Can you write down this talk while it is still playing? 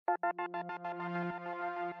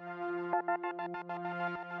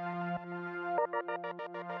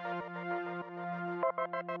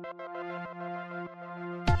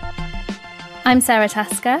I'm Sarah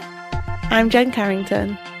Tasker. I'm Jen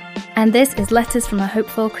Carrington. And this is Letters from a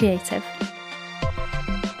Hopeful Creative.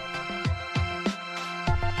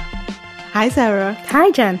 Hi, Sarah.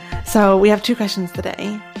 Hi, Jen. So we have two questions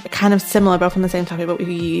today. Kind of similar, both on the same topic, but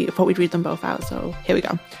we thought we'd read them both out. So here we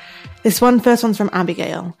go. First one's from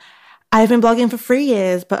Abigail. I've been blogging for 3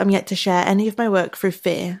 years, but I'm yet to share any of my work through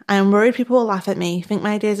fear. I am worried people will laugh at me, think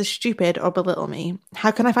my ideas are stupid, or belittle me.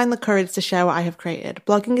 How can I find the courage to share what I have created?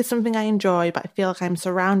 Blogging is something I enjoy, but I feel like I'm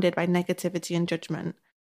surrounded by negativity and judgment.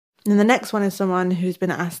 And the next one is someone who's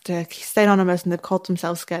been asked to stay anonymous and they've called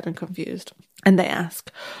themselves scared and confused. And they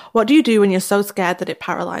ask, what do you do when you're so scared that it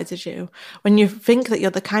paralyzes you? When you think that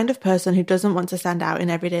you're the kind of person who doesn't want to stand out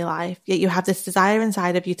in everyday life, yet you have this desire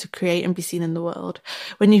inside of you to create and be seen in the world.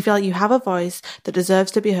 When you feel like you have a voice that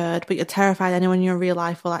deserves to be heard, but you're terrified anyone in your real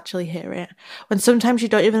life will actually hear it. When sometimes you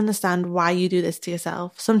don't even understand why you do this to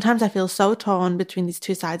yourself. Sometimes I feel so torn between these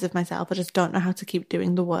two sides of myself. I just don't know how to keep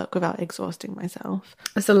doing the work without exhausting myself.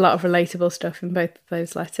 There's a lot of relatable stuff in both of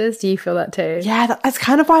those letters. Do you feel that too? Yeah, that's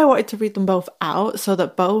kind of why I wanted to read them both out, so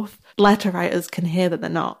that both letter writers can hear that they're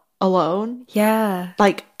not alone. Yeah.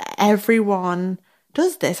 Like, everyone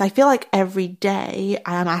does this. I feel like every day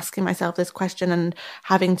I am asking myself this question and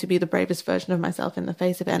having to be the bravest version of myself in the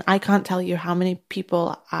face of it. And I can't tell you how many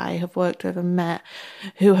people I have worked with and met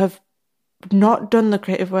who have not done the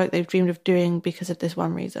creative work they've dreamed of doing because of this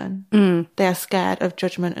one reason. They are scared of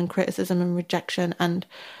judgment and criticism and rejection, and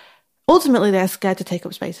ultimately they're scared to take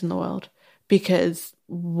up space in the world because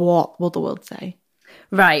what will the world say?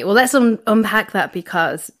 Right. Well, let's unpack that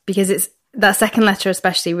because it's that second letter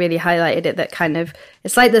especially really highlighted it, that kind of,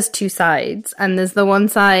 it's like there's two sides, and there's the one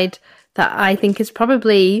side that I think is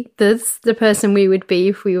probably the person we would be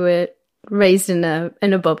if we were raised in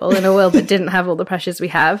a bubble, in a world that didn't have all the pressures we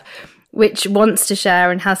have, which wants to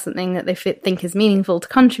share and has something that they think is meaningful to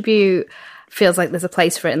contribute, feels like there's a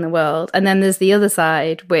place for it in the world. And then there's the other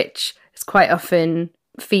side, which is quite often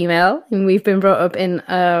female, and we've been brought up in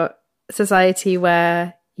a society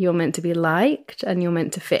where you're meant to be liked and you're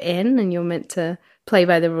meant to fit in and you're meant to play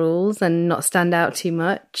by the rules and not stand out too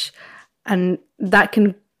much, and that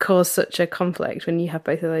can cause such a conflict when you have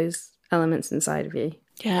both of those elements inside of you.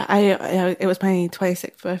 Yeah, it was my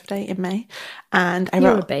 26th birthday in May, and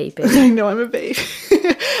You're a baby. I know, I'm a baby.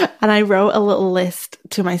 And I wrote a little list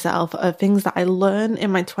to myself of things that I learned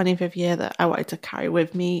in my 25th year that I wanted to carry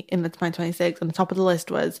with me in my 26th. And the top of the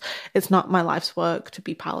list was, it's not my life's work to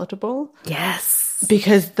be palatable. Yes.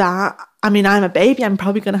 Because I'm a baby. I'm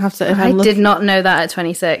probably going to have to... I did not know that at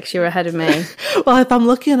 26. You're ahead of me. Well, if I'm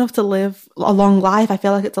lucky enough to live a long life, I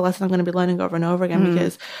feel like it's a lesson I'm going to be learning over and over again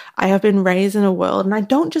because I have been raised in a world, and I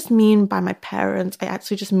don't just mean by my parents, I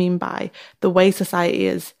actually just mean by the way society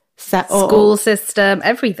is set up. School system,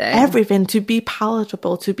 everything. Everything, to be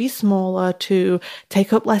palatable, to be smaller, to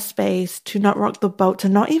take up less space, to not rock the boat, to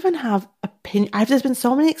not even have opinion. There's been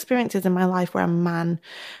so many experiences in my life where a man,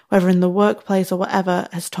 whether in the workplace or whatever,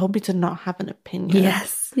 has told me to not have an opinion.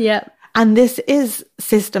 Yes. Yeah. And this is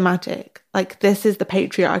systematic. Like, this is the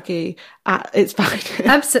patriarchy at its finest.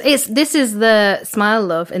 Absolutely. This is the smile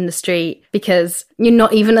love in the street, because you're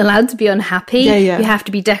not even allowed to be unhappy. Yeah. You have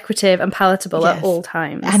to be decorative and palatable at all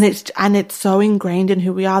times. And it's so ingrained in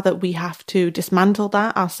who we are that we have to dismantle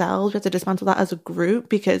that ourselves. We have to dismantle that as a group,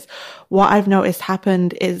 because what I've noticed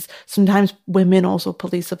happened is sometimes women also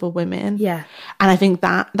police other women. Yeah. And I think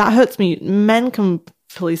that hurts me. Men can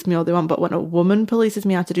police me all they want, but when a woman polices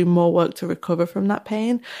me, I have to do more work to recover from that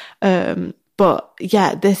pain. But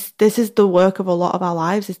yeah, this is the work of a lot of our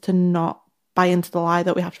lives, is to not buy into the lie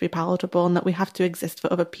that we have to be palatable and that we have to exist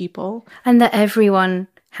for other people. And that everyone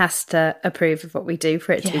has to approve of what we do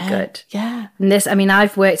for it to be good. Yeah. And this,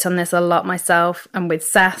 I've worked on this a lot myself, and with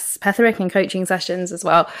Sass Petherick and coaching sessions as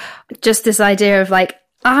well. Just this idea of like,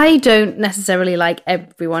 I don't necessarily like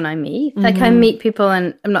everyone I meet. Like, I meet people,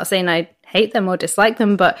 and I'm not saying I hate them or dislike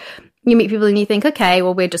them, but you meet people and you think, okay,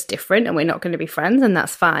 well, we're just different and we're not going to be friends, and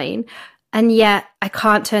that's fine. And yet I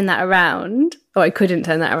can't turn that around, or I couldn't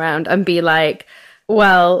turn that around and be like,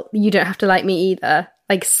 well, you don't have to like me either.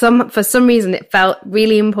 Like, for some reason, it felt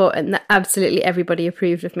really important that absolutely everybody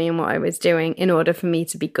approved of me and what I was doing in order for me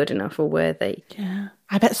to be good enough or worthy. Yeah.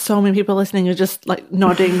 I bet so many people listening are just like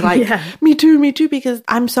nodding, like, me too, because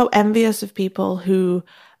I'm so envious of people who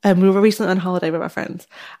We were recently on holiday with our friends,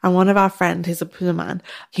 and one of our friends, who's a man,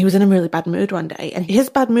 he was in a really bad mood one day, and his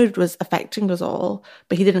bad mood was affecting us all,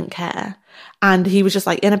 but he didn't care. And he was just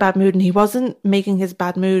like in a bad mood, and he wasn't making his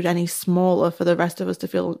bad mood any smaller for the rest of us to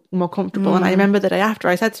feel more comfortable. And I remember the day after,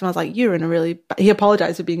 I said to him, I was like, you're in a really he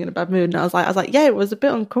apologized for being in a bad mood. And I was like, yeah, it was a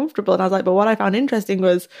bit uncomfortable. And I was like, but what I found interesting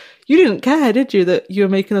was you didn't care, did you, that you were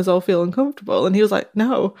making us all feel uncomfortable? And he was like,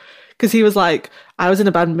 no. Because he was like, I was in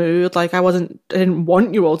a bad mood. Like, I didn't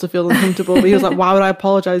want you all to feel uncomfortable. But he was like, why would I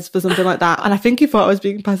apologize for something like that? And I think he thought I was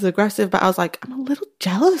being passive aggressive, but I was like, I'm a little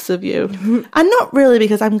jealous of you. And not really,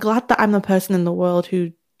 because I'm glad that I'm the person in the world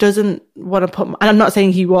who doesn't want to and I'm not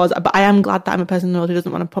saying he was, but I am glad that I'm a person in the world who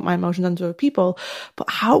doesn't want to put my emotions onto other people. But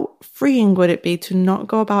how freeing would it be to not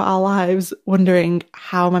go about our lives wondering,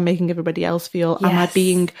 how am I making everybody else feel? Yes. Am I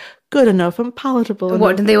being good enough and palatable enough?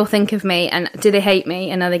 What do they all think of me? And do they hate me?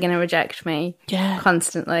 And are they going to reject me? Yeah.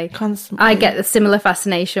 Constantly. I get a similar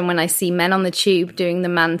fascination when I see men on the tube doing the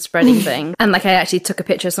man spreading thing. And like, I actually took a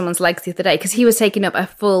picture of someone's legs the other day because he was taking up a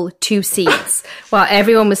full 2 seats while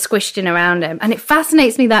everyone was squished in around him. And it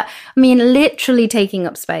fascinates me that, literally taking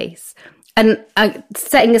up space. And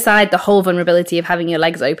setting aside the whole vulnerability of having your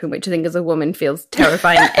legs open, which I think as a woman feels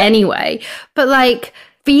terrifying anyway. But like,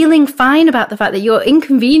 feeling fine about the fact that you're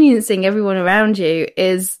inconveniencing everyone around you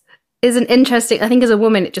is an interesting, I think as a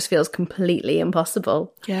woman, it just feels completely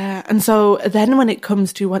impossible. Yeah. And so then when it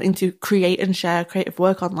comes to wanting to create and share creative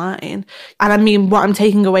work online, and what I'm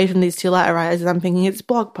taking away from these 2 letter writers is I'm thinking it's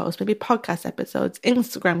blog posts, maybe podcast episodes,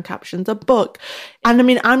 Instagram captions, a book.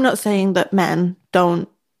 And I'm not saying that men don't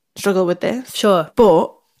struggle with this. Sure.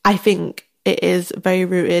 But I think it is very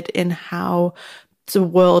rooted in how the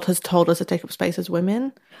world has told us to take up space as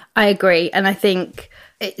women. I agree. And I think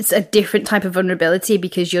it's a different type of vulnerability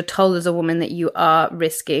because you're told as a woman that you are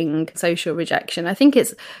risking social rejection. I think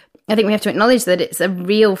we have to acknowledge that it's a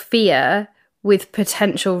real fear with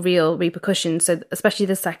potential real repercussions. So especially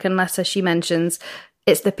the second letter she mentions,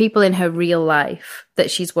 it's the people in her real life that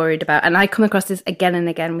she's worried about. And I come across this again and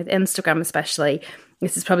again with Instagram especially.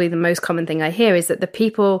 This is probably the most common thing I hear, is that the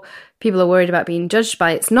people are worried about being judged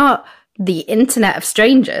by. It's not the internet of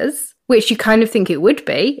strangers, which you kind of think it would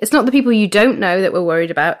be. It's not the people you don't know that we're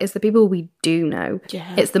worried about. It's the people we do know.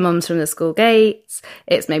 Yeah. It's the mums from the school gates.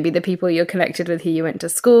 It's maybe the people you're connected with who you went to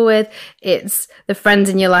school with. It's the friends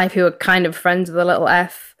in your life who are kind of friends with a little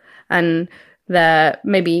f, and they're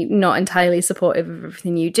maybe not entirely supportive of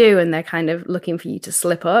everything you do, and they're kind of looking for you to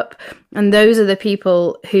slip up. And those are the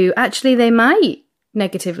people who actually, they might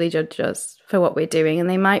negatively judge us for what we're doing, and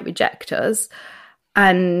they might reject us.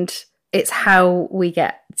 And it's how we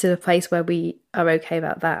get to the place where we are okay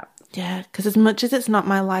about that. Yeah, because as much as it's not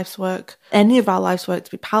my life's work, any of our life's work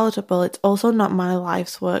to be palatable, it's also not my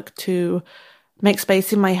life's work to make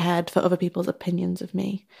space in my head for other people's opinions of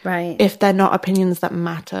me. Right. If they're not opinions that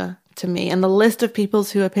matter to me. And the list of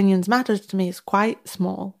people's whose opinions matter to me is quite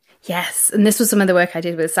small. Yes. And this was some of the work I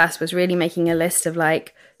did with SAS, was really making a list of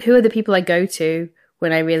like, who are the people I go to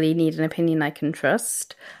when I really need an opinion I can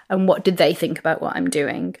trust, and what did they think about what I'm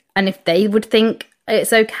doing? And if they would think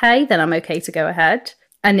it's okay, then I'm okay to go ahead.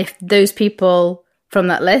 And if those people from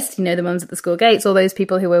that list, the mums at the school gates, all those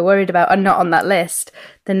people who we're worried about are not on that list,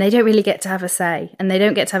 then they don't really get to have a say. And they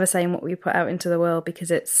don't get to have a say in what we put out into the world, because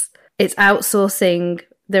it's outsourcing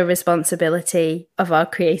the responsibility of our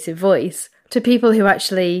creative voice to people who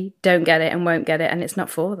actually don't get it and won't get it, and it's not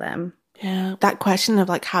for them. Yeah, that question of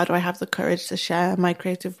like, how do I have the courage to share my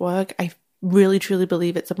creative work? I really, truly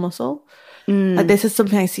believe it's a muscle. Like, this is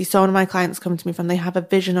something I see so many of my clients come to me from. They have a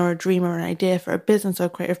vision or a dream or an idea for a business or a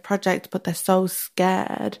creative project, but they're so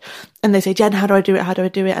scared. And they say, Jen, how do I do it? How do I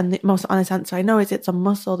do it? And the most honest answer I know is it's a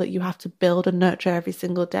muscle that you have to build and nurture every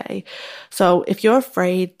single day. So if you're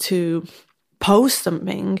afraid to post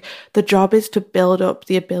something, the job is to build up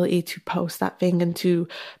the ability to post that thing and to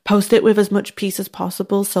post it with as much peace as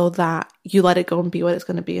possible, so that you let it go and be what it's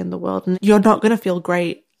going to be in the world. And you're not going to feel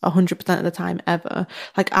great 100% of the time ever.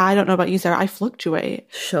 Like, I don't know about you, Sarah, I fluctuate.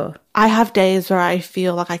 Sure. I have days where I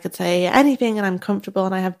feel like I could say anything and I'm comfortable,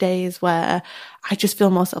 and I have days where I just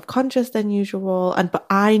feel more self-conscious than usual. But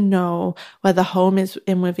I know where the home is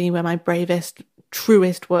in with me, where my bravest,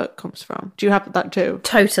 truest work comes from. Do you have that too?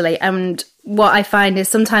 Totally. And what I find is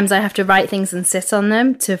sometimes I have to write things and sit on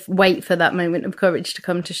them to wait for that moment of courage to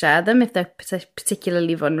come to share them if they're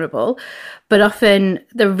particularly vulnerable. But often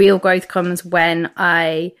the real growth comes when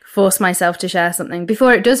I force myself to share something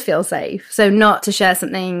before it does feel safe. So not to share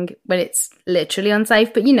something when it's literally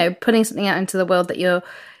unsafe, but putting something out into the world that you're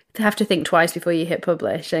have to think twice before you hit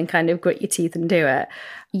publish and kind of grit your teeth and do it.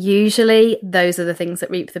 Usually those are the things that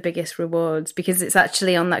reap the biggest rewards, because it's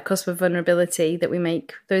actually on that cusp of vulnerability that we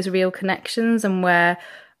make those real connections, and where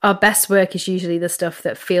our best work is usually the stuff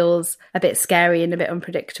that feels a bit scary and a bit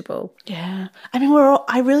unpredictable. Yeah. I mean,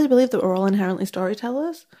 I really believe that we're all inherently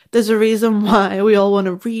storytellers. There's a reason why we all want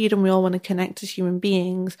to read and we all want to connect as human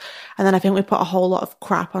beings. And then I think we put a whole lot of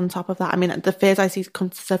crap on top of that. I mean, the fears I see come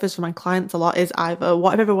to surface for my clients a lot is either,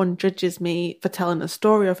 what if everyone judges me for telling a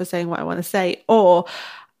story or for saying what I want to say? Or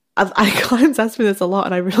clients ask me this a lot,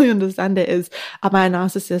 and I really understand it, is, am I a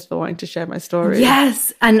narcissist for wanting to share my story?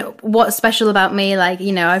 Yes. And what's special about me, like,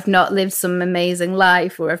 you know, I've not lived some amazing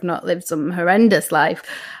life, or I've not lived some horrendous life.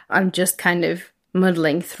 I'm just kind of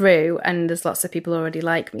muddling through, and there's lots of people already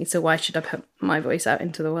like me, so why should I put my voice out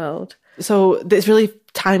into the world? So it's really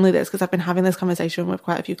timely, this, because I've been having this conversation with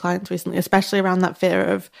quite a few clients recently, especially around that fear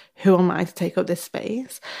of, who am I to take up this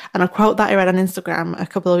space? And a quote that I read on Instagram a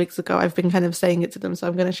couple of weeks ago, I've been kind of saying it to them, so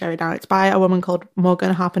I'm going to share it now. It's by a woman called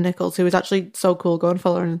Morgan Harper Nichols, who is actually so cool. Go and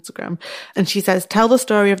follow her on Instagram. And she says, tell the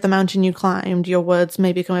story of the mountain you climbed. Your words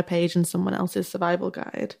may become a page in someone else's survival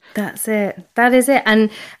guide. That's it. That is it.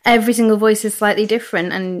 And every single voice is slightly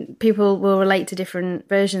different, and people will relate to different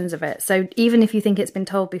versions of it. So even if you think it's been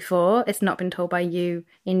told before, it's not been told by you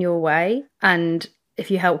in your way. And if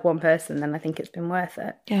you help one person, then I think it's been worth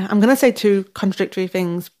it. Yeah, I'm going to say two contradictory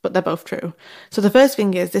things, but they're both true. So the first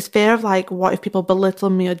thing is this fear of, like, what if people belittle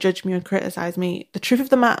me or judge me or criticize me? The truth of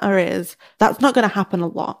the matter is that's not going to happen a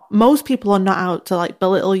lot. Most people are not out to, like,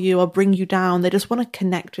 belittle you or bring you down. They just want to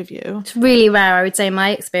connect with you. It's really rare, I would say. In my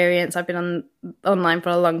experience, I've been online for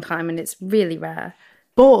a long time, and it's really rare.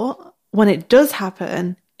 But when it does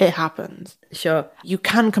happen, it happens. Sure. You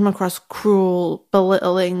can come across cruel,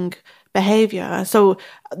 belittling behavior. So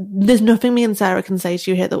there's nothing me and Sarah can say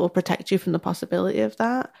to you here that will protect you from the possibility of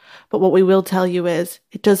that. But what we will tell you is,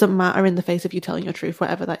 it doesn't matter in the face of you telling your truth,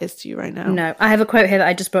 whatever that is to you right now. No, I have a quote here that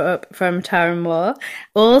I just brought up from Tara Moore.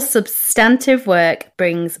 All substantive work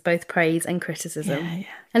brings both praise and criticism. Yeah.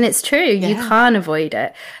 And it's true. Yeah. You can't avoid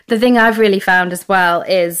it. The thing I've really found as well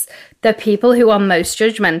is the people who are most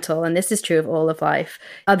judgmental, and this is true of all of life,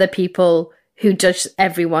 are the people who judge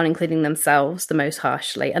everyone, including themselves, the most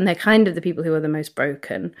harshly. And they're kind of the people who are the most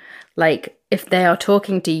broken. Like, if they are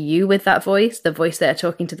talking to you with that voice, the voice they are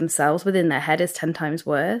talking to themselves with in their head is 10 times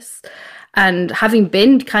worse. And having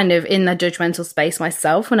been kind of in the judgmental space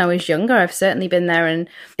myself when I was younger, I've certainly been there. And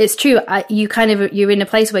it's true, you're in a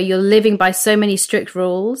place where you're living by so many strict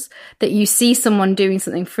rules that you see someone doing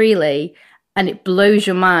something freely and it blows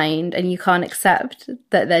your mind and you can't accept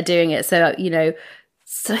that they're doing it. So, you know,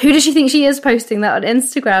 so who does she think she is, posting that on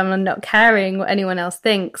Instagram and not caring what anyone else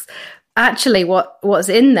thinks? Actually, what's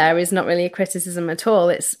in there is not really a criticism at all.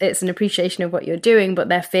 It's an appreciation of what you're doing, but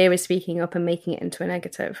their fear is speaking up and making it into a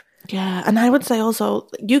negative. Yeah, and I would say also,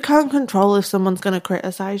 you can't control if someone's going to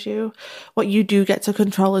criticize you. What you do get to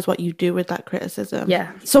control is what you do with that criticism.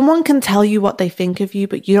 Yeah. Someone can tell you what they think of you,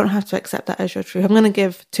 but you don't have to accept that as your truth. I'm going to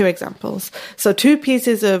give two examples. So 2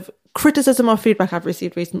 pieces of criticism or feedback I've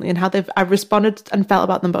received recently, and how I've responded and felt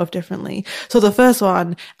about them both differently. So the first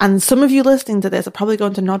one, and some of you listening to this are probably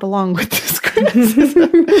going to nod along with this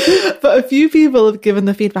criticism, but a few people have given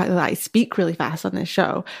the feedback that I speak really fast on this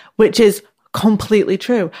show, which is completely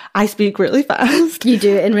true. I speak really fast. You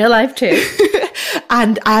do it in real life too.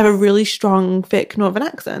 And I have a really strong, thick Northern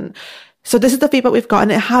accent. So this is the feedback we've got,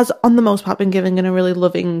 and it has, on the most part, been given in a really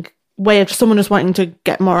loving way of someone just wanting to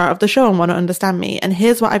get more out of the show and want to understand me. And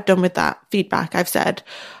here's what I've done with that feedback. I've said,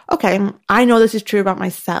 okay, I know this is true about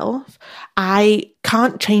myself. I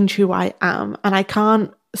can't change who I am, and I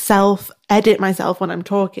can't self-edit myself when I'm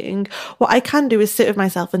talking. What I can do is sit with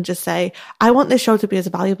myself and just say, I want this show to be as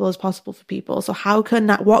valuable as possible for people. So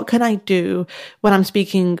what can I do when I'm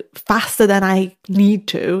speaking faster than I need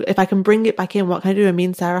to? If I can bring it back in, what can I do? And me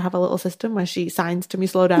and Sarah have a little system where she signs to me,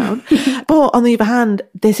 slow down. But on the other hand,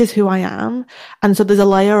 this is who I am. And so there's a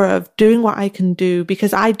layer of doing what I can do,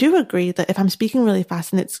 because I do agree that if I'm speaking really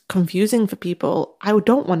fast and it's confusing for people, I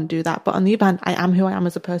don't want to do that. But on the other hand, I am who I am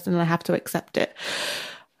as a person, and I have to accept it.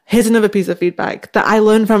 Here's another piece of feedback that I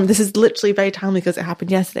learned from, this is literally very timely because it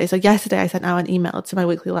happened yesterday. So yesterday I sent out an email to my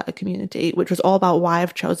weekly letter community, which was all about why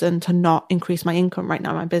I've chosen to not increase my income right now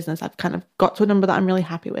in my business. I've kind of got to a number that I'm really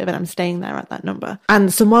happy with, and I'm staying there at that number.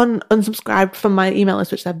 And someone unsubscribed from my email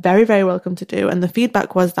list, which they're very, very welcome to do. And the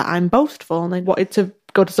feedback was that I'm boastful, and they wanted to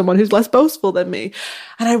go to someone who's less boastful than me.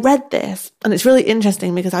 And I read this, and it's really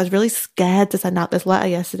interesting because I was really scared to send out this letter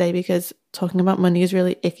yesterday, because talking about money is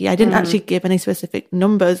really icky. I didn't actually give any specific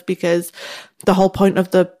numbers, because the whole point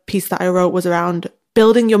of the piece that I wrote was around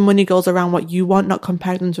building your money goals around what you want, not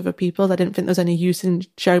comparing them to other people. I didn't think there was any use in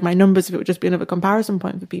sharing my numbers if it would just be another comparison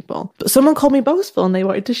point for people. But someone called me boastful and they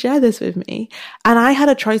wanted to share this with me. And I had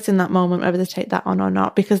a choice in that moment whether to take that on or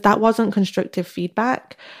not, because that wasn't constructive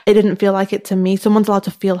feedback. It didn't feel like it to me. Someone's allowed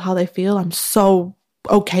to feel how they feel. I'm so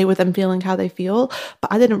okay with them feeling how they feel,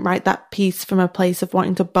 but I didn't write that piece from a place of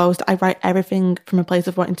wanting to boast. I write everything from a place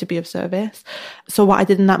of wanting to be of service. So what I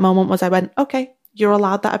did in that moment was I went, okay, you're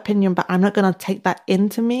allowed that opinion, but I'm not going to take that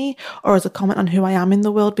into me or as a comment on who I am in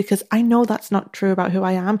the world, because I know that's not true about who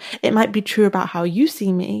I am. It might be true about how you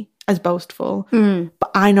see me as boastful,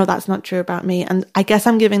 but I know that's not true about me. And I guess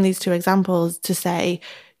I'm giving these two examples to say,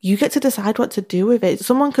 you get to decide what to do with it.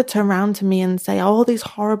 Someone could turn around to me and say all these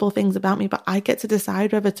horrible things about me, but I get to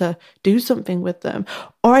decide whether to do something with them.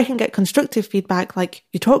 Or I can get constructive feedback, like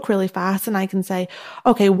you talk really fast and I can say,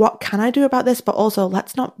 okay, what can I do about this? But also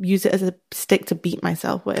let's not use it as a stick to beat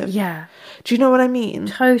myself with. Yeah. Do you know what I mean?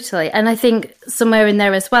 Totally. And I think somewhere in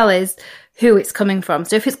there as well is who it's coming from.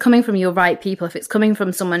 So if it's coming from your right people, if it's coming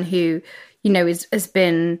from someone who, you know, has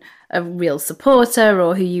been a real supporter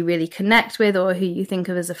or who you really connect with or who you think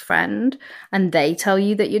of as a friend, and they tell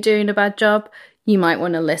you that you're doing a bad job, you might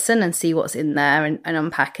want to listen and see what's in there and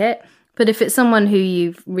unpack it. But if it's someone who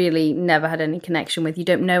you've really never had any connection with, you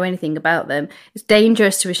don't know anything about them, it's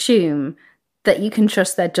dangerous to assume that you can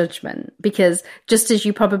trust their judgment, because just as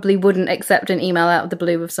you probably wouldn't accept an email out of the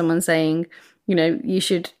blue of someone saying, you know, you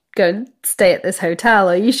should go and stay at this hotel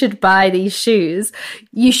or you should buy these shoes,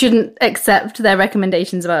 you shouldn't accept their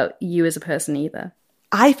recommendations about you as a person either.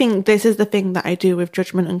 I think this is the thing that I do with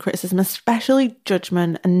judgment and criticism, especially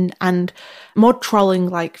judgment and more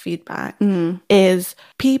trolling-like feedback, is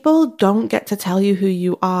people don't get to tell you who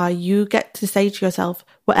you are. You get to say to yourself,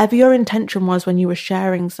 whatever your intention was when you were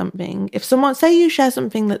sharing something. If someone, say you share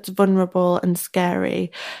something that's vulnerable and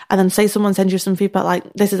scary, and then say someone sends you some feedback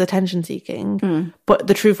like, this is attention seeking, but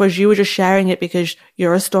the truth was you were just sharing it because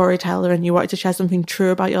you're a storyteller and you wanted to share something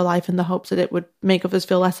true about your life in the hopes that it would make others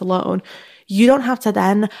feel less alone. You don't have to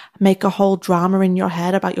then make a whole drama in your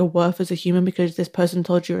head about your worth as a human because this person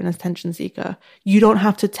told you you're an attention seeker. You don't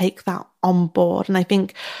have to take that on board. And I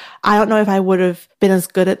think, I don't know if I would have been as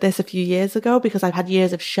good at this a few years ago because I've had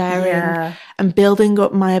years of sharing and building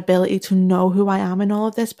up my ability to know who I am in all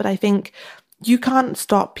of this. But I think you can't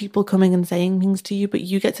stop people coming and saying things to you, but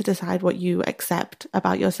you get to decide what you accept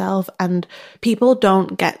about yourself. And people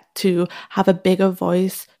don't get to have a bigger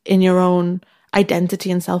voice in your own identity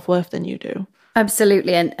and self-worth than you do.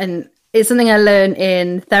 Absolutely. And it's something I learned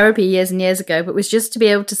in therapy years and years ago, but was just to be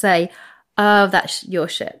able to say, oh, that's your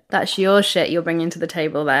shit. That's your shit you're bringing to the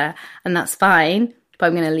table there. And that's fine, but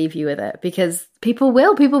I'm going to leave you with it, because people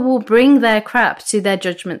will bring their crap to their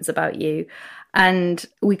judgments about you. And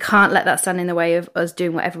we can't let that stand in the way of us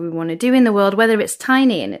doing whatever we want to do in the world, whether it's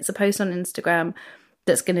tiny and it's a post on Instagram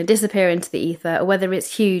that's going to disappear into the ether, or whether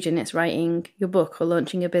it's huge and it's writing your book or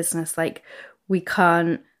launching a business. Like, we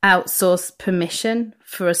can't outsource permission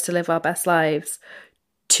for us to live our best lives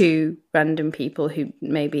to random people who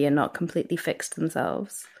maybe are not completely fixed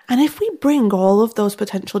themselves. And if we bring all of those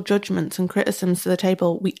potential judgments and criticisms to the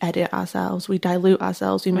table, we edit ourselves, we dilute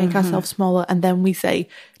ourselves, we make ourselves smaller, and then we say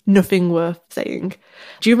nothing worth saying.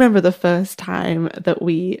 Do you remember the first time that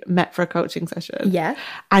we met for a coaching session? Yeah.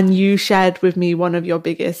 And you shared with me one of your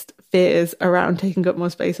biggest fears around taking up more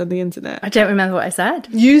space on the internet? I don't remember what I said.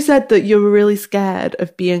 You said that you were really scared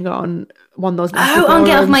of being on one of those nasty on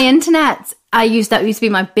Get Off forums. My Internet. That used to be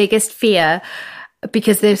my biggest fear,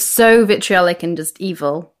 because they're so vitriolic and just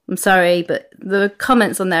evil. I'm sorry, but the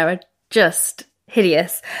comments on there are just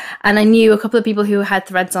hideous. And I knew a couple of people who had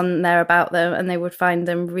threads on there about them, and they would find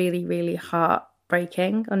them really, really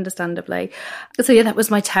heartbreaking, understandably. So yeah, that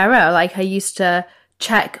was my terror. Like, I used to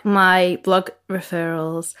check my blog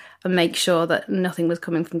referrals and make sure that nothing was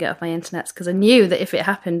coming from Get Off My Internet, because I knew that if it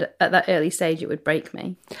happened at that early stage, it would break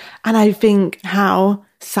me. And I think, how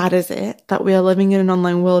sad is it that we are living in an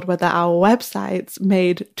online world where there are websites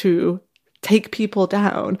made to take people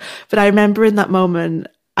down? But I remember in that moment,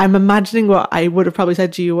 I'm imagining what I would have probably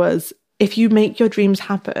said to you was, if you make your dreams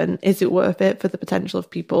happen, is it worth it for the potential of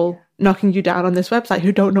people knocking you down on this website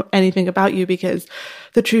who don't know anything about you? Because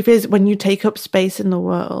the truth is, when you take up space in the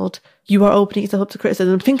world, you are opening yourself up to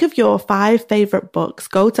criticism. Think of your 5 favorite books.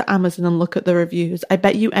 Go to Amazon and look at the reviews. I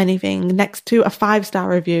bet you anything next to a 5-star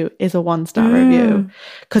review is a 1-star review.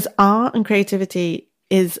 Because art and creativity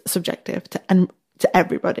is subjective to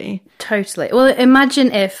everybody. Totally. Well,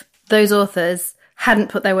 imagine if those authors hadn't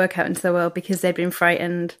put their work out into the world because they'd been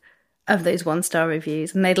frightened of those 1-star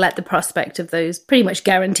reviews, and they'd let the prospect of those pretty much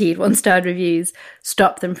guaranteed 1-star reviews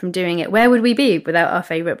stop them from doing it, where would we be without our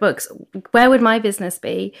favourite books? Where would my business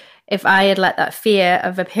be if I had let that fear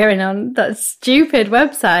of appearing on that stupid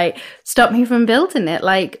website stop me from building it?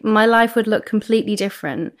 Like, my life would look completely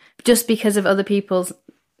different just because of other people's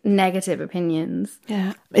negative opinions.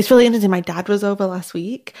 Yeah, it's really interesting. My dad was over last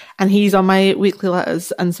week and he's on my weekly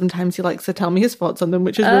letters, and sometimes he likes to tell me his thoughts on them,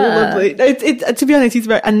 which is really lovely. To be honest, he's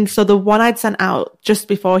very, and so the one I'd sent out just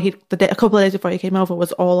before a couple of days before he came over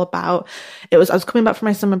was all about, I was coming back from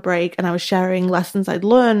my summer break and I was sharing lessons I'd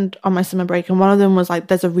learned on my summer break, and one of them was like,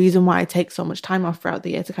 there's a reason why I take so much time off throughout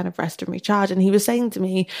the year to kind of rest and recharge. And he was saying to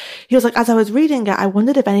me, he was like, as I was reading it, I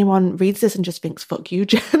wondered if anyone reads this and just thinks, fuck you,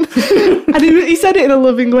 Jen. And he said it in a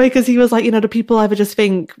loving way, because he was like, do people ever just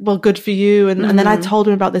think, well, good for you? And then I told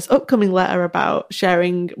him about this upcoming letter about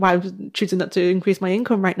sharing why I'm choosing not to increase my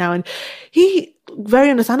income right now. And he very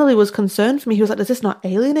understandably was concerned for me. He was like, does this not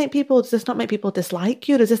alienate people? Does this not make people dislike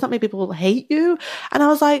you? Does this not make people hate you? And I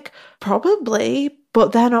was like, probably,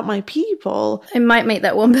 but they're not my people. It might make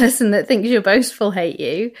that one person that thinks you're boastful hate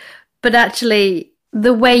you, but actually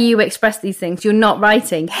the way you express these things, you're not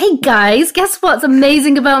writing, hey guys, guess what's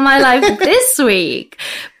amazing about my life this week?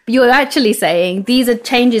 You're actually saying, these are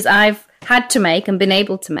changes I've had to make and been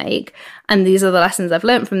able to make, and these are the lessons I've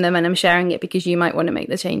learned from them, and I'm sharing it because you might want to make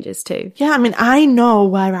the changes too. Yeah, I mean, I know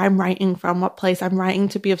where I'm writing from, what place I'm writing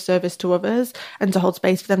to be of service to others and to hold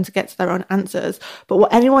space for them to get to their own answers. But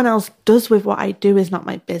what anyone else does with what I do is not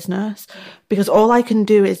my business, because all I can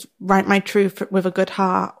do is write my truth with a good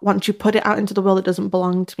heart. Once you put it out into the world, it doesn't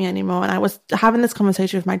belong to me anymore. And I was having this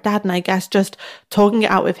conversation with my dad, and I guess just talking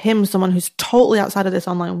it out with him, someone who's totally outside of this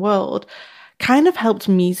online world, kind of helped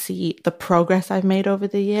me see the progress I've made over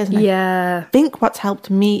the years. And I think what's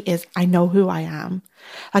helped me is I know who I am.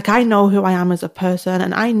 Like, I know who I am as a person,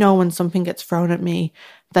 and I know when something gets thrown at me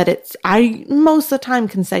that I most of the time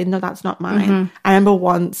can say, no, that's not mine. I remember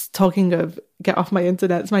once talking of get off my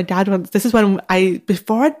internet. So my dad this is when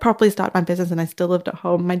before I'd properly started my business and I still lived at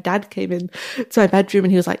home, my dad came in to my bedroom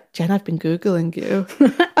and he was like, Jen, I've been Googling you.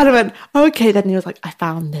 And I went, okay then. And he was like, I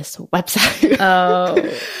found this website. Oh.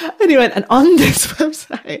 And he went, and on this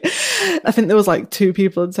website, I think there was like 2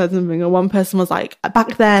 people had said something, and one person was like,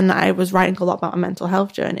 back then I was writing a lot about my mental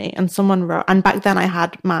health journey, and someone wrote, and back then I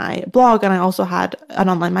had my blog and I also had an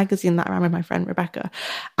online magazine that I ran with my friend Rebecca.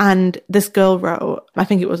 And this girl wrote, I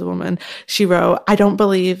think it was a woman, she wrote, I don't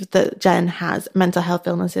believe that Jen has mental health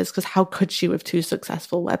illnesses, because how could she with 2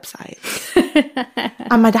 successful websites?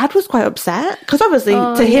 And my dad was quite upset, because obviously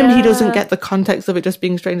to him, he doesn't get the context of it just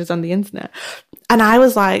being strangers on the internet. And I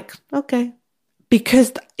was like, okay.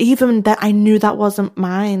 Because even that, I knew that wasn't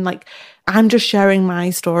mine. Like, I'm just sharing my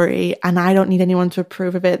story and I don't need anyone to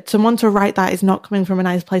approve of it. Someone to write that is not coming from a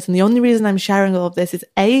nice place. And the only reason I'm sharing all of this is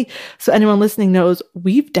so anyone listening knows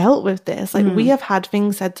we've dealt with this. Like, we have had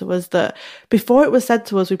things said to us that before it was said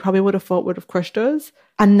to us, we probably would have thought would have crushed us.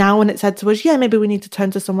 And now when it's said to us, yeah, maybe we need to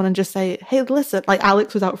turn to someone and just say, hey, listen, like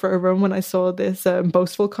Alex was out for a run when I saw this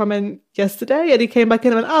boastful comment yesterday, and he came back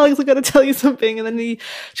in and went, Alex, I'm going to tell you something. And then he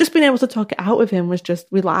just being able to talk it out with him was just,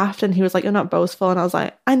 we laughed, and he was like, you're not boastful. And I was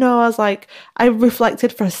like, I know. I was like, I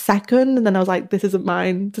reflected for a second, and then I was like, this isn't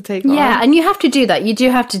mine to take on. Yeah, and you have to do that. You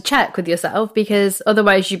do have to check with yourself, because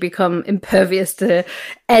otherwise you become impervious to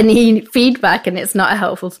any feedback, and it's not a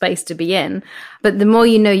helpful space to be in. But the more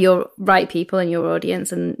you know your right people and your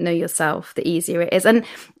audience and know yourself, the easier it is. And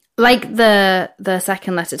like the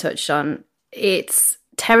second letter touched on, it's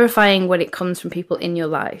terrifying when it comes from people in your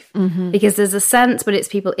life, because there's a sense, but it's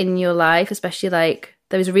people in your life, especially like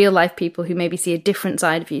those real life people who maybe see a different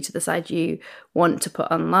side of you to the side you want to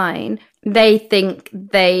put online. They think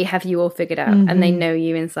they have you all figured out and they know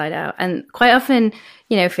you inside out. And quite often,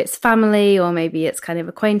 if it's family or maybe it's kind of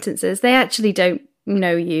acquaintances, they actually don't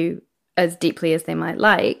know you as deeply as they might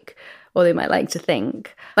like, or they might like to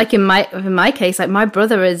think. Like in my case, like my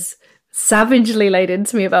brother is savagely laid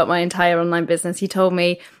into me about my entire online business. He told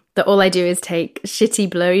me that all I do is take shitty,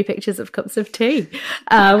 blurry pictures of cups of tea,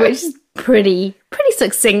 which is pretty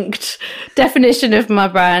succinct definition of my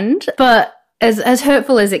brand. But as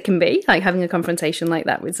hurtful as it can be, like having a confrontation like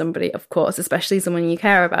that with somebody, of course, especially someone you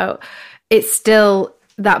care about, it's still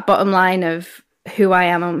that bottom line of who I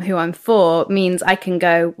am and who I'm for means I can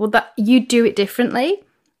go, well, that you do it differently,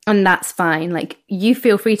 and that's fine. Like, you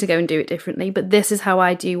feel free to go and do it differently, but this is how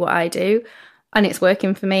I do what I do, and it's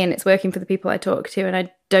working for me and it's working for the people I talk to, and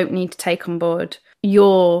I don't need to take on board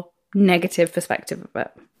your negative perspective of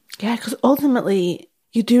it. Yeah, because ultimately,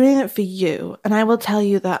 you're doing it for you. And I will tell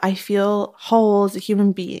you that I feel whole as a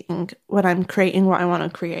human being when I'm creating what I want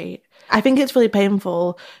to create. I think it's really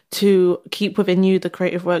painful to keep within you the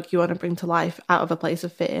creative work you want to bring to life out of a place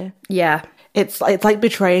of fear. Yeah. It's like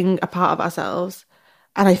betraying a part of ourselves.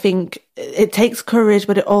 And I think it takes courage,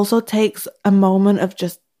 but it also takes a moment of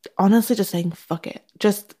just honestly just saying, fuck it.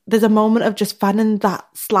 There's a moment of just finding that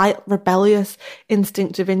slight rebellious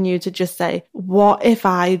instinct within you to just say, what if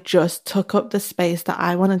I just took up the space that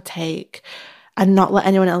I want to take and not let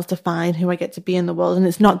anyone else define who I get to be in the world? And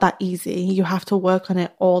it's not that easy. You have to work on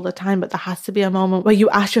it all the time, but there has to be a moment where you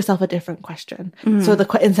ask yourself a different question. So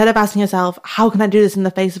instead of asking yourself, how can I do this in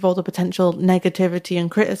the face of all the potential negativity and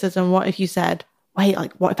criticism? What if you said, wait,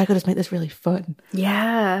 like, what if I could just make this really fun?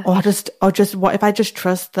 Yeah. Or just what if I just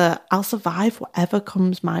trust that I'll survive whatever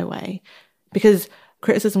comes my way? Because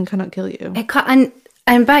criticism cannot kill you. It can't,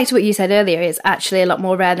 and back to what you said earlier, it's actually a lot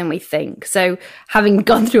more rare than we think. So having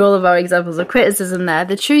gone through all of our examples of criticism there,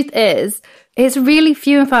 the truth is it's really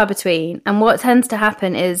few and far between. And what tends to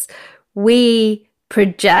happen is we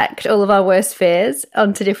project all of our worst fears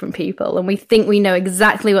onto different people, and we think we know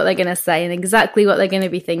exactly what they're going to say and exactly what they're going to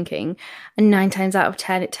be thinking. And 9 times out of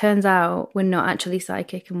 10, it turns out we're not actually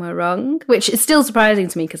psychic and we're wrong, which is still surprising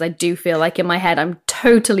to me because I do feel like in my head I'm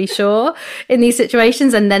totally sure in these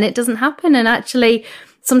situations, and then it doesn't happen. And actually,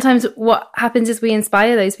 sometimes what happens is we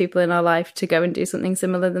inspire those people in our life to go and do something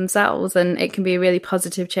similar themselves, and it can be a really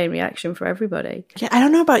positive chain reaction for everybody. Yeah, I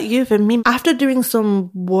don't know about you, for me, after doing some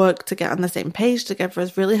work to get on the same page together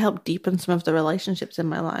has really helped deepen some of the relationships in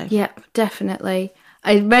my life. Yeah, definitely.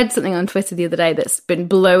 I read something on Twitter the other day that's been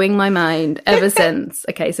blowing my mind ever since.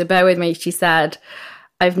 Okay, so bear with me. She said,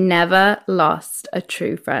 I've never lost a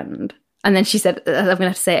true friend. And then she said, I'm going to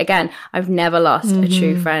have to say it again, I've never lost a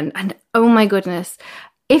true friend. And oh my goodness,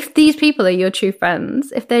 if these people are your true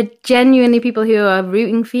friends, if they're genuinely people who are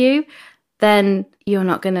rooting for you, then you're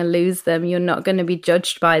not going to lose them. You're not going to be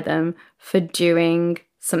judged by them for doing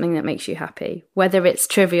something that makes you happy, whether it's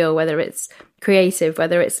trivial, whether it's creative,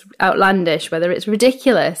 whether it's outlandish, whether it's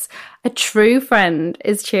ridiculous. A true friend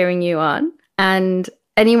is cheering you on, and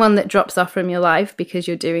anyone that drops off from your life because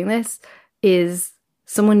you're doing this is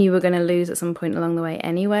someone you were going to lose at some point along the way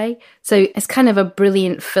anyway. So it's kind of a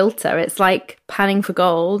brilliant filter. It's like panning for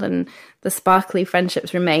gold, and the sparkly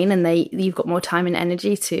friendships remain, and you've got more time and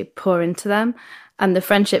energy to pour into them. And the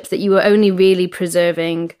friendships that you were only really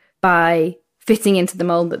preserving by fitting into the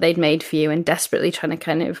mold that they'd made for you and desperately trying to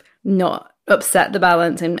kind of not upset the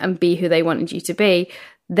balance and be who they wanted you to be,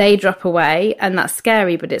 they drop away, and that's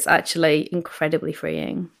scary, but it's actually incredibly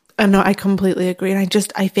freeing. No, I completely agree. And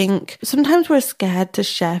I think sometimes we're scared to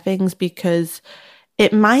share things because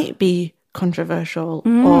it might be controversial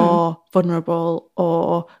or vulnerable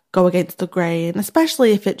or go against the grain,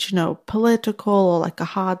 especially if it's, political or like a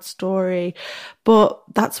hard story. But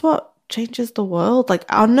that's what changes the world. Like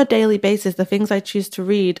on a daily basis, the things I choose to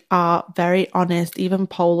read are very honest, even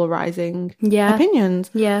polarizing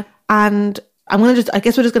opinions. Yeah. And I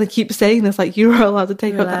guess we're just going to keep saying this, like you are allowed to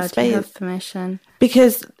take up that space. You have permission.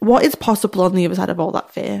 Because what is possible on the other side of all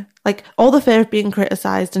that fear? Like all the fear of being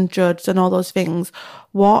criticized and judged and all those things,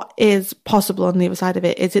 what is possible on the other side of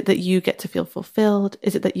it? Is it that you get to feel fulfilled?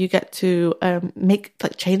 Is it that you get to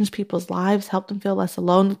change people's lives, help them feel less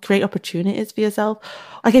alone, create opportunities for yourself?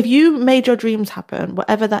 Like if you made your dreams happen,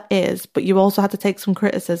 whatever that is, but you also had to take some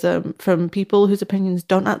criticism from people whose opinions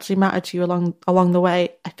don't actually matter to you along the way,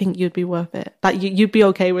 I think you'd be worth it. That you'd be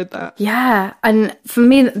okay with that. Yeah. And for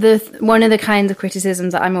me, one of the kinds of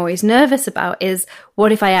criticisms that I'm always nervous about is,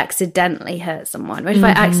 what if I accidentally hurt someone? What if I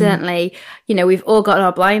accidentally, we've all got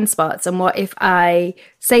our blind spots, and what if I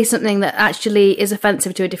say something that actually is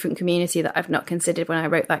offensive to a different community that I've not considered when I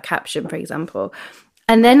wrote that caption, for example?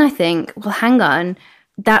 And then I think, well, hang on,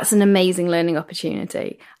 that's an amazing learning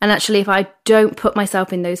opportunity. And actually, if I don't put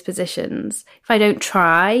myself in those positions, if I don't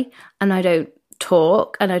try and I don't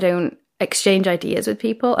talk and I don't exchange ideas with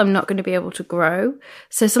people, I'm not going to be able to grow.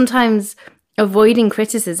 So sometimes avoiding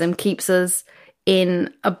criticism keeps us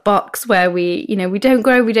in a box where we don't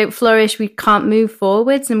grow, we don't flourish, we can't move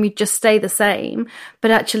forwards, and we just stay the same. But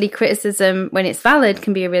actually criticism, when it's valid,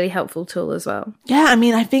 can be a really helpful tool as well. Yeah, I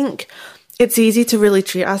mean, I think it's easy to really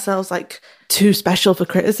treat ourselves like too special for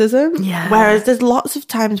criticism. Yeah. Whereas there's lots of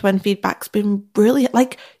times when feedback's been really,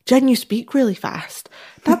 like, Jen, you speak really fast.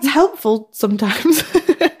 That's helpful sometimes.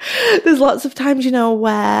 There's lots of times,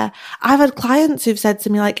 where I've had clients who've said to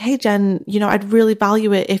me like, hey, Jen, I'd really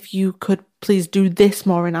value it if you could please do this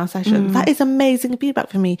more in our session. That is amazing feedback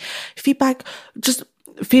for me. Feedback, just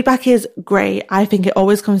feedback is great. I think it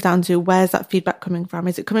always comes down to, where's that feedback coming from?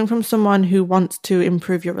 Is it coming from someone who wants to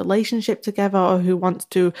improve your relationship together, or who wants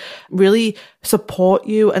to really support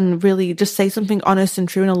you and really just say something honest and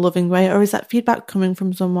true in a loving way? Or is that feedback coming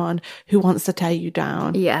from someone who wants to tear you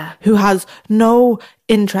down? Yeah. Who has no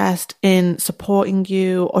interest in supporting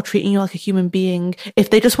you or treating you like a human being? If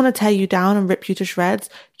they just want to tear you down and rip you to shreds,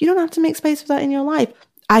 you don't have to make space for that in your life.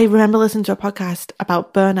 I remember listening to a podcast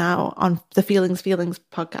about burnout on the Feelings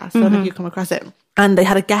podcast. I don't know if you come across it. And they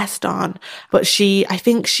had a guest on, but I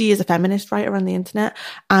think she is a feminist writer on the internet.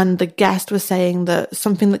 And the guest was saying that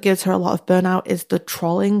something that gives her a lot of burnout is the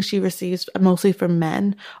trolling she receives, mostly from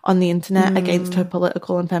men on the internet against her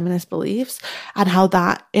political and feminist beliefs, and how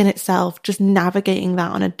that in itself, just navigating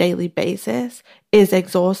that on a daily basis, is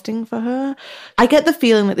exhausting for her. I get the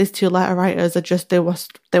feeling that these two letter writers are just, they want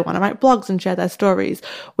to write blogs and share their stories.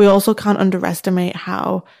 We also can't underestimate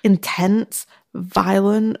how intense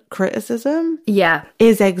violent criticism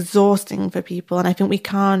is exhausting for people, and I think we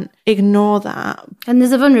can't ignore that. And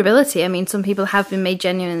there's a vulnerability. I mean, some people have been made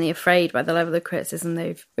genuinely afraid by the level of criticism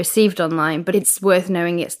they've received online, but it's worth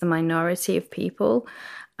knowing it's the minority of people,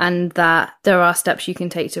 and that there are steps you can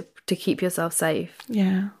take to keep yourself safe.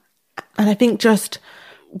 Yeah. And I think just,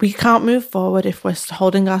 we can't move forward if we're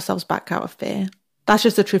holding ourselves back out of fear. That's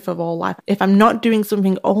just the truth of all life. If I'm not doing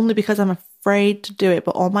something only because I'm afraid to do it,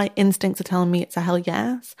 but all my instincts are telling me it's a hell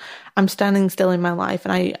yes, I'm standing still in my life,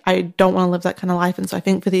 and I don't want to live that kind of life. And so I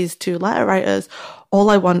think for these two letter writers, all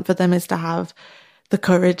I want for them is to have the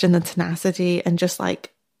courage and the tenacity and just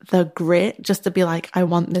like the grit, just to be like, I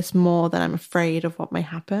want this more than I'm afraid of what may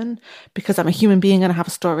happen, because I'm a human being and I have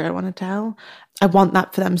a story I want to tell. I want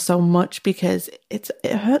that for them so much, because it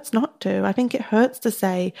hurts not to. I think it hurts to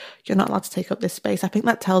say you're not allowed to take up this space. I think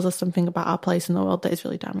that tells us something about our place in the world that is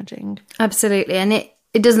really damaging. Absolutely. And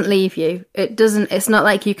it doesn't leave you. It's not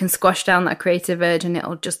like you can squash down that creative urge and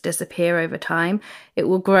it'll just disappear over time. It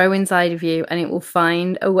will grow inside of you and it will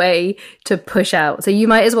find a way to push out. So you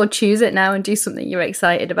might as well choose it now and do something you're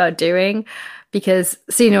excited about doing, because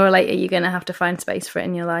sooner or later you're going to have to find space for it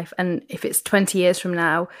in your life. And if it's 20 years from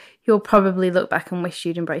now, you'll probably look back and wish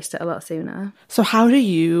you'd embraced it a lot sooner. So how do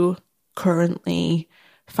you currently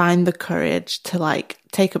find the courage to like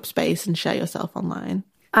take up space and share yourself online?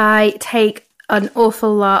 I take an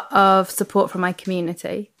awful lot of support from my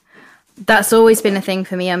community. That's always been a thing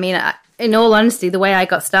for me. I mean, in all honesty, the way I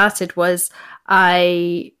got started was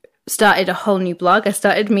I started a whole new blog. I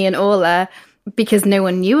started Me and Orla because no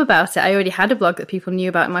one knew about it. I already had a blog that people knew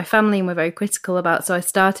about in my family and were very critical about. So I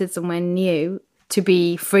started somewhere new to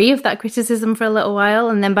be free of that criticism for a little while.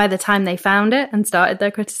 And then by the time they found it and started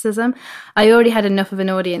their criticism, I already had enough of an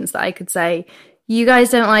audience that I could say, you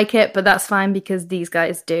guys don't like it, but that's fine because these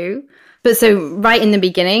guys do. But so right in the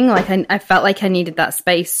beginning, like I felt like I needed that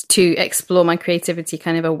space to explore my creativity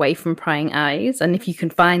kind of away from prying eyes. And if you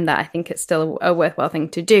can find that, I think it's still a worthwhile thing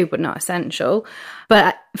to do, but not essential.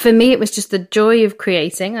 But for me, it was just the joy of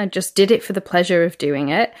creating. I just did it for the pleasure of doing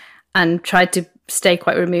it and tried to stay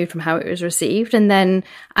quite removed from how it was received. And then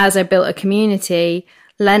as I built a community,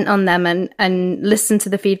 lent on them and listened to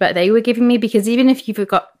the feedback they were giving me, because even if you've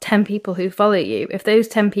got 10 people who follow you, if those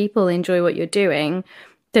 10 people enjoy what you're doing,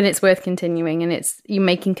 then it's worth continuing, and it's you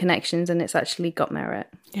making connections, and it's actually got merit.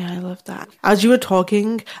 Yeah, I love that. As you were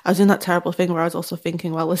talking, I was doing that terrible thing where I was also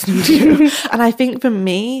thinking while listening to you. And I think for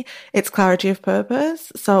me, it's clarity of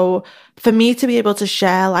purpose. So for me to be able to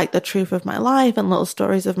share like the truth of my life and little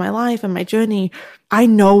stories of my life and my journey, I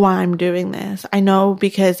know why I'm doing this. I know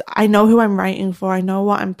because I know who I'm writing for. I know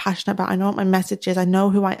what I'm passionate about. I know what my message is. I know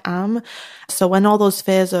who I am. So when all those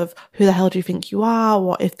fears of who the hell do you think you are?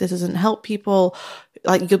 What if this doesn't help people?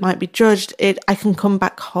 Like you might be judged. I can come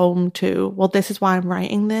back home to, well, this is why I'm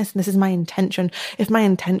writing this and this is my intention. If my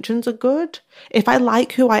intentions are good, if I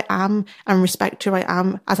like who I am and respect who I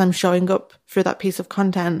am as I'm showing up through that piece of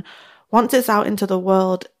content, once it's out into the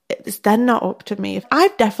world, it's then not up to me.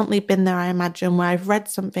 I've definitely been there, I imagine, where I've read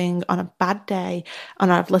something on a bad day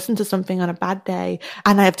and I've listened to something on a bad day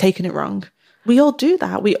and I have taken it wrong. We all do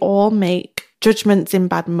that. We all make judgments in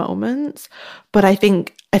bad moments. But I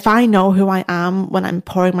think if I know who I am when I'm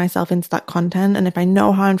pouring myself into that content, and if I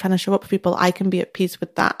know how I'm trying to show up for people, I can be at peace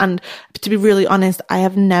with that. And to be really honest, I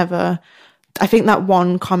think that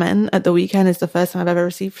one comment at the weekend is the first time I've ever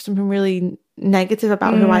received something really negative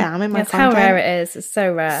about who I am in my content. That's how rare it is. It's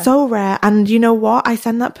so rare. So rare. And you know what? I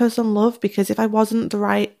send that person love, because if I wasn't the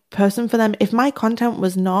right person for them, if my content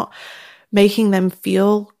was not making them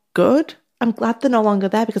feel good, I'm glad they're no longer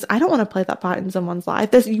there because I don't want to play that part in someone's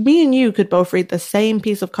life. Me and you could both read the same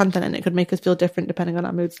piece of content and it could make us feel different depending on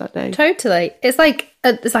our moods that day. Totally. It's like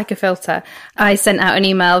a filter. I sent out an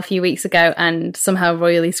email a few weeks ago and somehow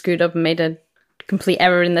royally screwed up and made a complete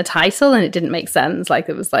error in the title, and it didn't make sense. Like,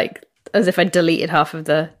 it was like as if I deleted half of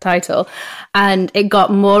the title, and it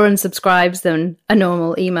got more unsubscribes than a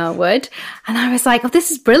normal email would. And I was like, oh,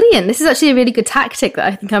 this is brilliant. This is actually a really good tactic that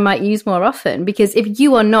I think I might use more often, because if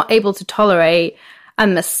you are not able to tolerate a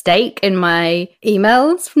mistake in my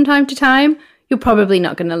emails from time to time, you're probably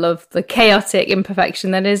not going to love the chaotic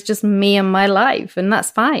imperfection that is just me and my life, and that's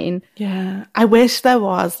fine. Yeah. I wish there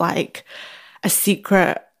was like a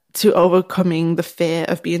secret to overcoming the fear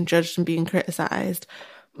of being judged and being criticized.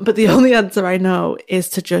 But the only answer I know is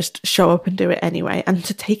to just show up and do it anyway, and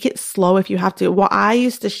to take it slow if you have to. What I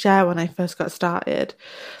used to share when I first got started,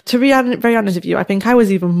 to be very honest with you, I think I was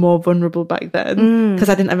even more vulnerable back then because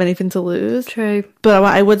I didn't have anything to lose. True. But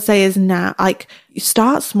what I would say is now, like, you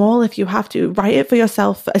start small if you have to. Write it for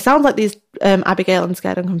yourself. It sounds like these Abigail and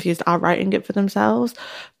Scared and Confused are writing it for themselves,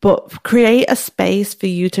 but create a space for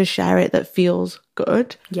you to share it that feels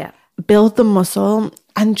good. Yeah. Build the muscle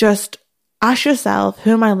and just ask yourself, who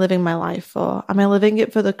am I living my life for? Am I living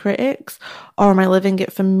it for the critics, or am I living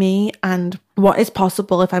it for me? And what is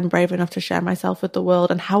possible if I'm brave enough to share myself with the world?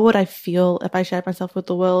 And how would I feel if I shared myself with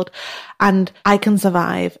the world? And I can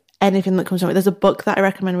survive anything that comes from it. There's a book that I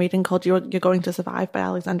recommend reading called You're Going to Survive by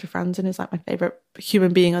Alexandra Franzen, who's like my favorite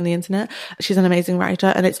human being on the internet. She's an amazing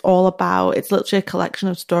writer, and it's literally a collection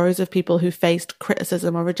of stories of people who faced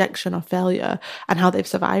criticism or rejection or failure and how they've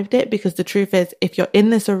survived it. Because the truth is, if you're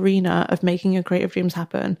in this arena of making your creative dreams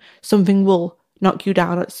happen, something will knock you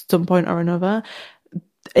down at some point or another.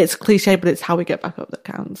 It's cliche, but it's how we get back up that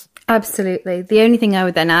counts. Absolutely. The only thing I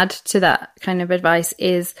would then add to that kind of advice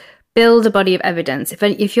is build a body of evidence.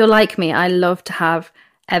 If you're like me, I love to have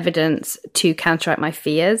evidence to counteract my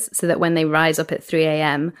fears, so that when they rise up at 3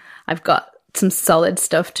 a.m, I've got some solid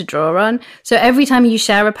stuff to draw on. So every time you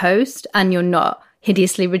share a post and you're not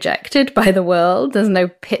hideously rejected by the world, there's no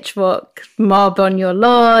pitchfork mob on your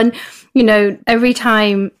lawn, every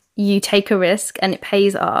time you take a risk and it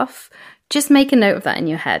pays off, just make a note of that in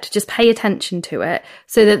your head. Just pay attention to it,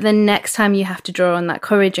 so that the next time you have to draw on that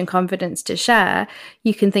courage and confidence to share,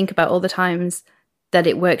 you can think about all the times that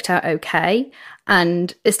it worked out okay.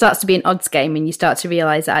 And it starts to be an odds game, and you start to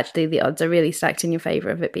realize that actually the odds are really stacked in your favor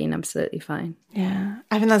of it being absolutely fine. Yeah,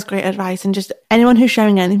 I think that's great advice. And just anyone who's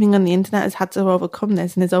sharing anything on the internet has had to overcome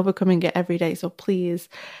this and is overcoming it every day. So please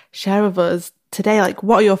share with us today, like,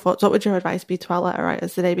 what are your thoughts? What would your advice be to our letter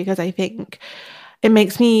writers today? Because I think it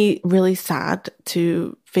makes me really sad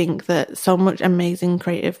to think that so much amazing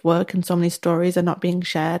creative work and so many stories are not being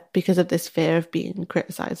shared because of this fear of being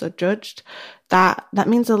criticized or judged. That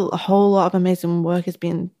means a whole lot of amazing work is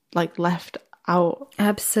being left out.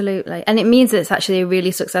 Absolutely. And it means that it's actually a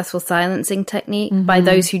really successful silencing technique by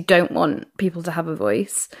those who don't want people to have a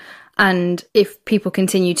voice. And if people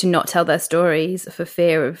continue to not tell their stories for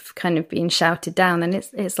fear of kind of being shouted down, then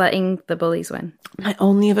it's letting the bullies win. My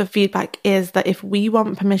only other feedback is that if we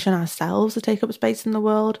want permission ourselves to take up space in the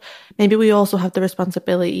world, maybe we also have the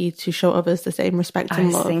responsibility to show others the same respect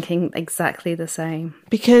and love. I was thinking exactly the same.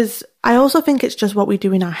 Because I also think it's just what we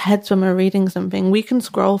do in our heads when we're reading something. We can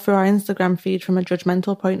scroll through our Instagram feed from a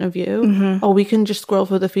judgmental point of view, or we can just scroll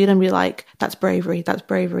through the feed and be like, that's bravery, that's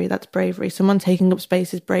bravery, that's bravery. Someone taking up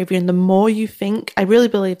space is bravery. And the more you think, I really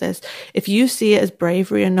believe this, if you see it as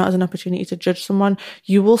bravery and not as an opportunity to judge someone,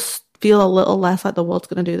 you will feel a little less like the world's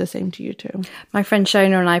going to do the same to you too. My friend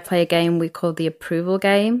Shona and I play a game we call the approval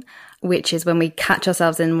game, which is when we catch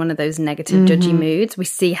ourselves in one of those negative, judgy moods, we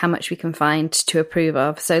see how much we can find to approve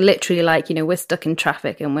of. So literally, we're stuck in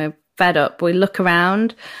traffic and we're fed up. We look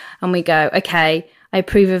around and we go, okay, I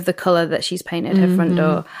approve of the colour that she's painted her front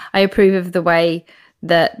door. I approve of the way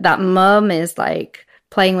that mum is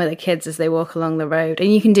playing with her kids as they walk along the road.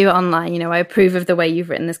 And you can do it online. I approve of the way you've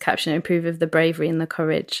written this caption. I approve of the bravery and the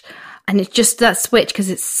courage. And it's just that switch, because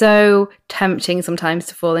it's so tempting sometimes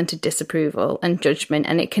to fall into disapproval and judgment.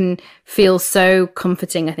 And it can feel so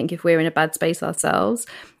comforting, I think, if we're in a bad space ourselves.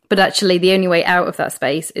 But actually, the only way out of that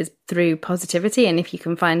space is through positivity. And if you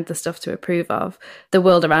can find the stuff to approve of, the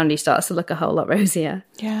world around you starts to look a whole lot rosier.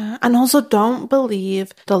 Yeah. And also, don't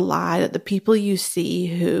believe the lie that the people you see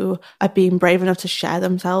who are being brave enough to share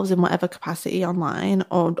themselves in whatever capacity, online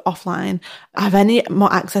or offline, have any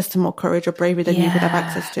more access to more courage or bravery than you could have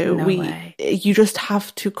access to. No way. You just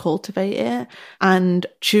have to cultivate it and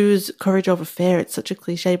choose courage over fear. It's such a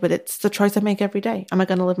cliche, but it's the choice I make every day. Am I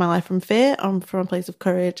going to live my life from fear or from a place of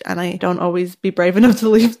courage? And I don't always be brave enough to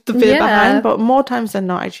leave the fear behind. But more times than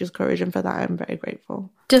not, I choose courage, and for that, I'm very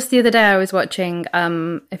grateful. Just the other day, I was watching,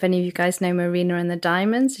 if any of you guys know Marina and the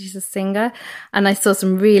Diamonds, she's a singer, and I saw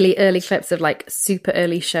some really early clips of like super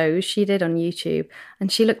early shows she did on YouTube, and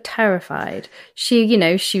she looked terrified. She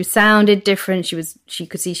sounded different. She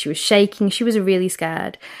could see she was shaking. She was really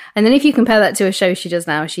scared. And then if you compare that to a show she does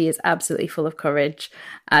now, she is absolutely full of courage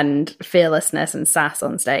and fearlessness and sass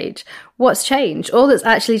on stage. What's changed? All that's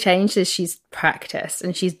actually changed is she's practiced,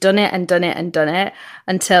 and she's done it and done it and done it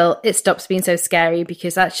until it stops being so scary,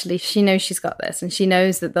 because actually she knows she's got this, and she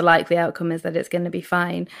knows that the likely outcome is that it's going to be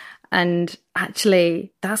fine. And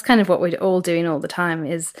actually that's kind of what we're all doing all the time,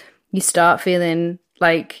 is you start feeling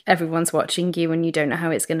like everyone's watching you and you don't know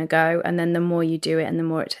how it's going to go. And then the more you do it and the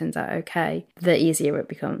more it turns out okay, the easier it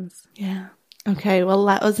becomes. Yeah. Okay, well,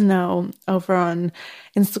 let us know over on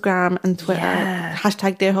Instagram and Twitter. Yeah.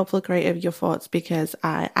 Hashtag Dear Hopeful Creative, your thoughts, because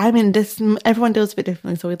I mean, this, everyone deals with it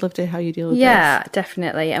differently, so we'd love to hear how you deal with this. Yeah,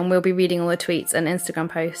 definitely. And we'll be reading all the tweets and Instagram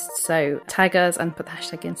posts, so tag us and put the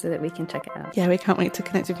hashtag in so that we can check it out. Yeah, we can't wait to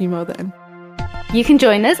connect with you more then. You can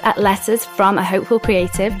join us at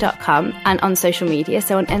lettersfromahopefulcreative.com and on social media.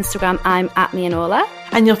 So on Instagram, I'm @meandorla.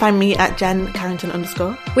 And you'll find me at Jen Carrington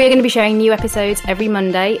 _ We're going to be sharing new episodes every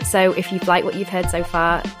Monday. So if you've liked what you've heard so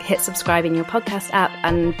far, hit subscribe in your podcast app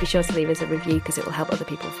and be sure to leave us a review, because it will help other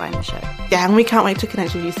people find the show. Yeah, and we can't wait to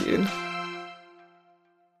connect with you soon.